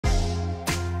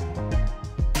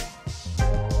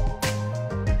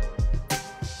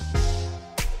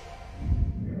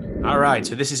All right,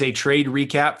 so this is a trade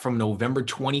recap from November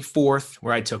 24th,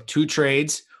 where I took two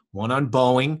trades, one on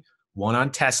Boeing, one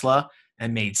on Tesla,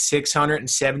 and made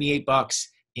 $678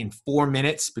 in 4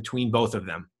 minutes between both of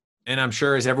them. And I'm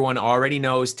sure, as everyone already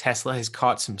knows, Tesla has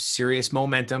caught some serious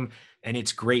momentum, and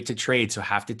it's great to trade, so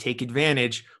have to take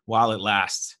advantage while it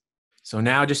lasts. So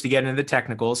now, just to get into the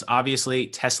technicals, obviously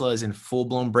Tesla is in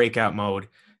full-blown breakout mode,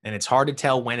 and it's hard to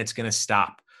tell when it's going to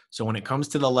stop. So when it comes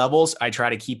to the levels, I try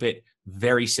to keep it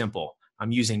very simple.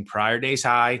 I'm using prior day's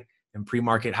high and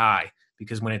pre-market high,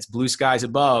 because when it's blue skies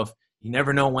above, you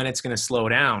never know when it's going to slow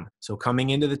down. So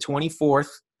coming into the 24th,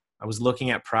 I was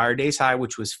looking at prior day's high,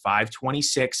 which was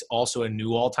 526, also a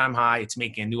new all-time high. It's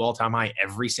making a new all-time high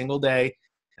every single day.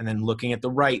 And then looking at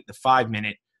the right, the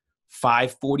 5-minute,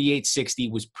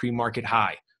 548.60 was pre-market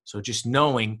high. So just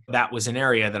knowing that was an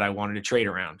area that I wanted to trade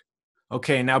around.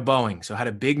 Okay, now Boeing. So had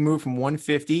a big move from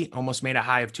 150, almost made a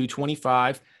high of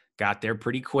 225, got there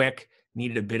pretty quick,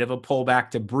 needed a bit of a pullback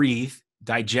to breathe,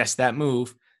 digest that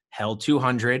move, held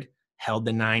 200, held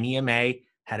the 9 EMA,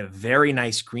 had a very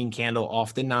nice green candle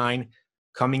off the 9.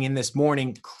 Coming in this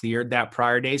morning, cleared that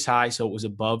prior day's high, so it was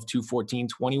above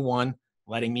 214.21,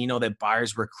 letting me know that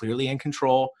buyers were clearly in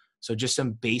control. So just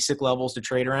some basic levels to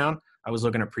trade around. I was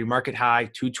looking at pre-market high,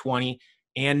 220,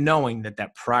 and knowing that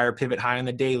that prior pivot high on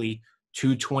the daily,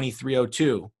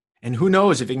 223.02. And who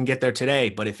knows if it can get there today,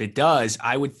 but if it does,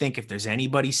 I would think if there's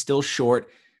anybody still short,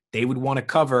 they would want to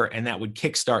cover, and that would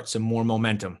kickstart some more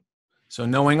momentum. So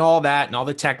knowing all that and all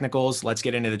the technicals, let's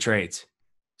get into the trades.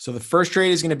 So the first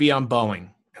trade is going to be on Boeing.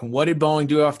 And what did Boeing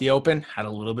do off the open? Had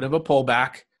a little bit of a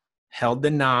pullback, held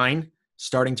the 9,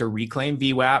 starting to reclaim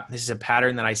VWAP. This is a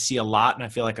pattern that I see a lot, and I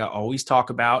feel like I always talk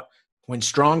about. When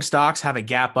strong stocks have a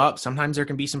gap up, sometimes there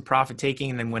can be some profit taking,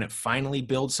 and then when it finally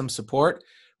builds some support,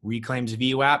 reclaims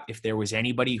VWAP. If there was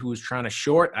anybody who was trying to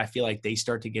short, I feel like they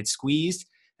start to get squeezed.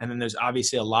 And then there's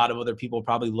obviously a lot of other people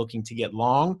probably looking to get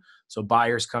long. So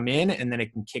buyers come in, and then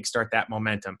it can kickstart that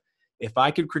momentum. If I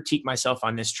could critique myself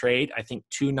on this trade, I think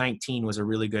 219 was a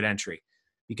really good entry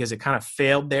because it kind of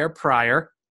failed there prior.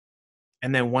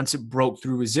 And then once it broke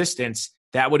through resistance,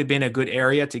 that would have been a good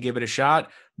area to give it a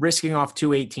shot, risking off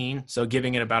 218, so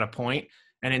giving it about a point.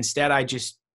 And instead, I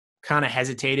just kind of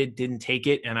hesitated, didn't take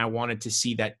it, and I wanted to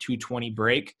see that 220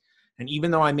 break. And even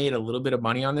though I made a little bit of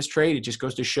money on this trade, it just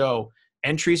goes to show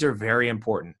entries are very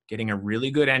important. Getting a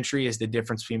really good entry is the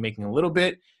difference between making a little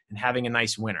bit and having a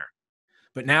nice winner.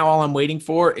 But now all I'm waiting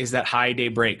for is that high day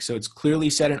break. So it's clearly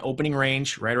set an opening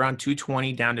range right around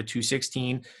 220 down to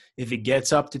 216. If it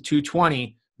gets up to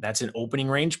 220, that's an opening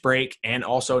range break. And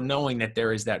also knowing that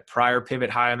there is that prior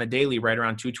pivot high on the daily right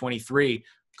around 223.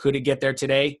 Could it get there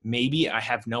today? Maybe. I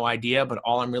have no idea. But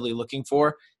all I'm really looking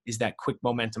for is that quick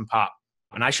momentum pop.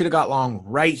 And I should have got long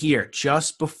right here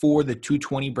just before the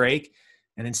 220 break.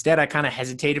 And instead, I kind of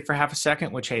hesitated for half a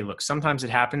second, which, hey, look, sometimes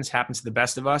it happens to the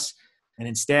best of us. And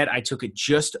instead, I took it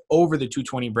just over the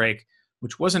 220 break,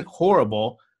 which wasn't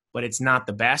horrible, but it's not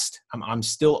the best. I'm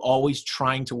still always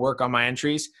trying to work on my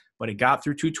entries, but it got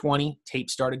through 220. Tape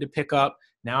started to pick up.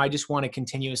 Now I just want to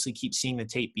continuously keep seeing the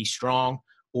tape be strong.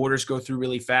 Orders go through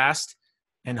really fast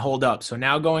and hold up. So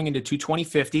now going into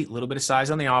 220.50, a little bit of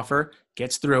size on the offer,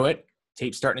 gets through it.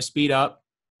 Tape starting to speed up,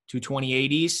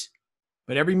 220.80s.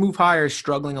 But every move higher is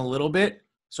struggling a little bit.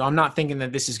 So I'm not thinking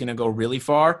that this is going to go really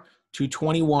far.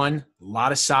 221, a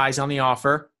lot of size on the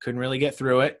offer. Couldn't really get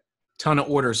through it. Ton of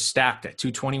orders stacked at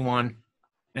 221,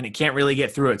 and it can't really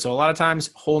get through it. So a lot of times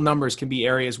whole numbers can be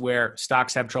areas where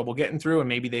stocks have trouble getting through and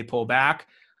maybe they pull back.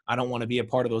 I don't want to be a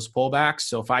part of those pullbacks.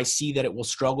 So if I see that it will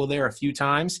struggle there a few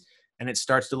times and it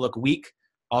starts to look weak,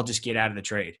 I'll just get out of the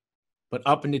trade. But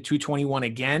up into 221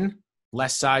 again,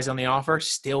 less size on the offer,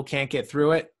 still can't get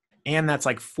through it. And that's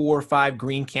like 4 or 5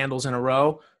 green candles in a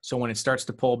row. So when it starts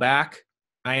to pull back,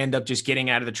 I end up just getting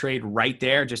out of the trade right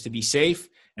there just to be safe.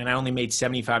 And I only made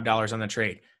 $75 on the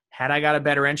trade. Had I got a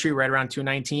better entry right around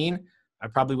 219, I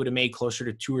probably would have made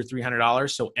closer to $200 or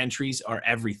 $300. So entries are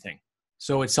everything.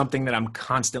 So it's something that I'm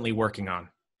constantly working on.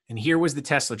 And here was the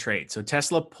Tesla trade. So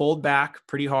Tesla pulled back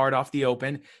pretty hard off the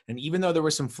open. And even though there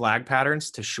were some flag patterns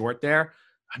to short there,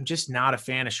 I'm just not a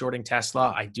fan of shorting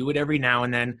Tesla. I do it every now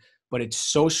and then, but it's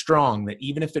so strong that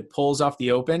even if it pulls off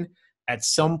the open, at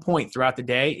some point throughout the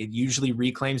day, it usually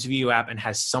reclaims VWAP and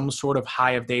has some sort of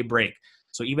high of day break.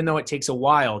 So even though it takes a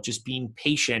while, just being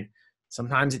patient,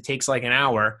 sometimes it takes like an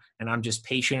hour, and I'm just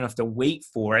patient enough to wait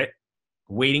for it.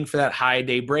 Waiting for that high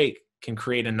day break can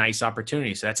create a nice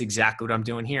opportunity. So that's exactly what I'm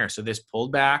doing here. So this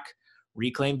pulled back,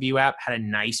 reclaimed VWAP, had a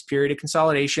nice period of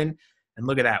consolidation. And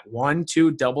look at that, 1,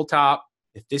 2, double top.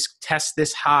 If this tests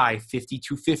this high,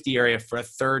 5250 area for a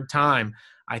third time,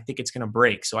 I think it's going to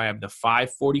break. So I have the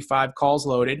 545 calls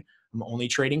loaded. I'm only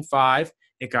trading 5.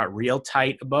 It got real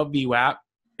tight above VWAP.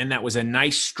 And that was a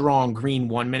nice, strong green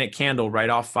 1-minute candle right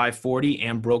off 540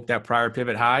 and broke that prior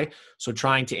pivot high. So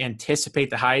trying to anticipate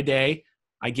the high day,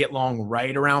 I get long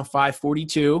right around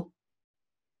 542.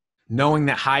 Knowing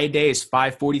that high day is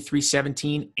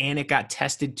 543.17 and it got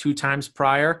tested 2 times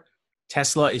prior,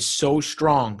 Tesla is so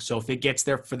strong. So if it gets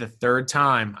there for the 3rd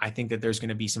time, I think that there's going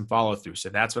to be some follow through. So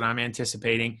that's what I'm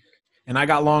anticipating. And I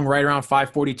got long right around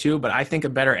 542, but I think a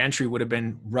better entry would have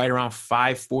been right around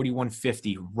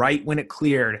 541.50, right when it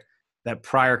cleared that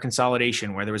prior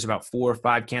consolidation where there was about 4 or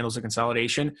 5 candles of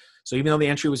consolidation. So even though the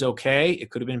entry was okay,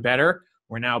 it could have been better.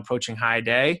 We're now approaching high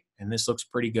day, and this looks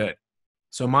pretty good.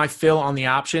 So my fill on the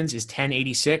options is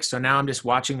 1086. So now I'm just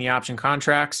watching the option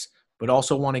contracts, but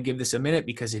also want to give this a minute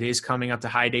because it is coming up to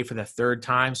high day for the 3rd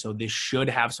time. So this should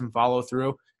have some follow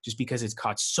through just because it's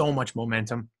caught so much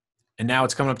momentum. And now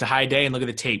it's coming up to high day, and look at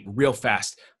the tape real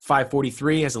fast.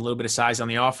 543 has a little bit of size on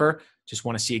the offer. Just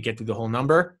want to see it get through the whole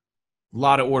number. A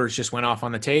lot of orders just went off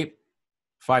on the tape.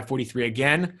 543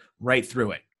 again, right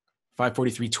through it.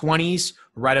 543.20s,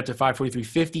 right up to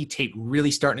 543.50. Tape really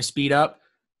starting to speed up.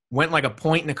 Went like a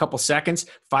point in a couple seconds.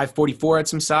 544 had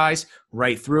some size,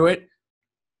 right through it.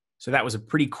 So that was a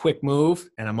pretty quick move,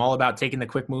 and I'm all about taking the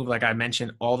quick move like I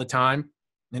mentioned all the time.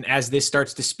 And as this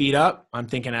starts to speed up, I'm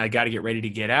thinking I got to get ready to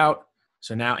get out.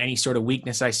 So now any sort of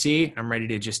weakness I see, I'm ready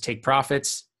to just take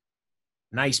profits.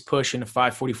 Nice push into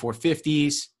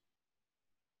 544.50s.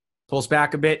 Pulls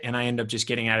back a bit, and I end up just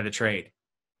getting out of the trade.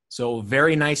 So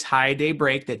very nice high day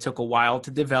break that took a while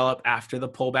to develop after the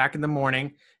pullback in the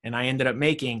morning. And I ended up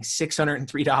making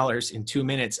 $603 in 2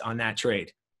 minutes on that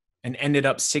trade and ended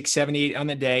up 678 on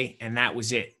the day. And that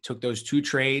was it. Took those 2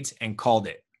 trades and called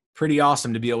it. Pretty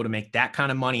awesome to be able to make that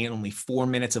kind of money in only 4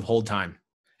 minutes of hold time.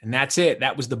 And that's it.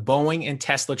 That was the Boeing and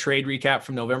Tesla trade recap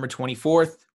from November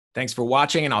 24th. Thanks for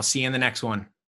watching, and I'll see you in the next one.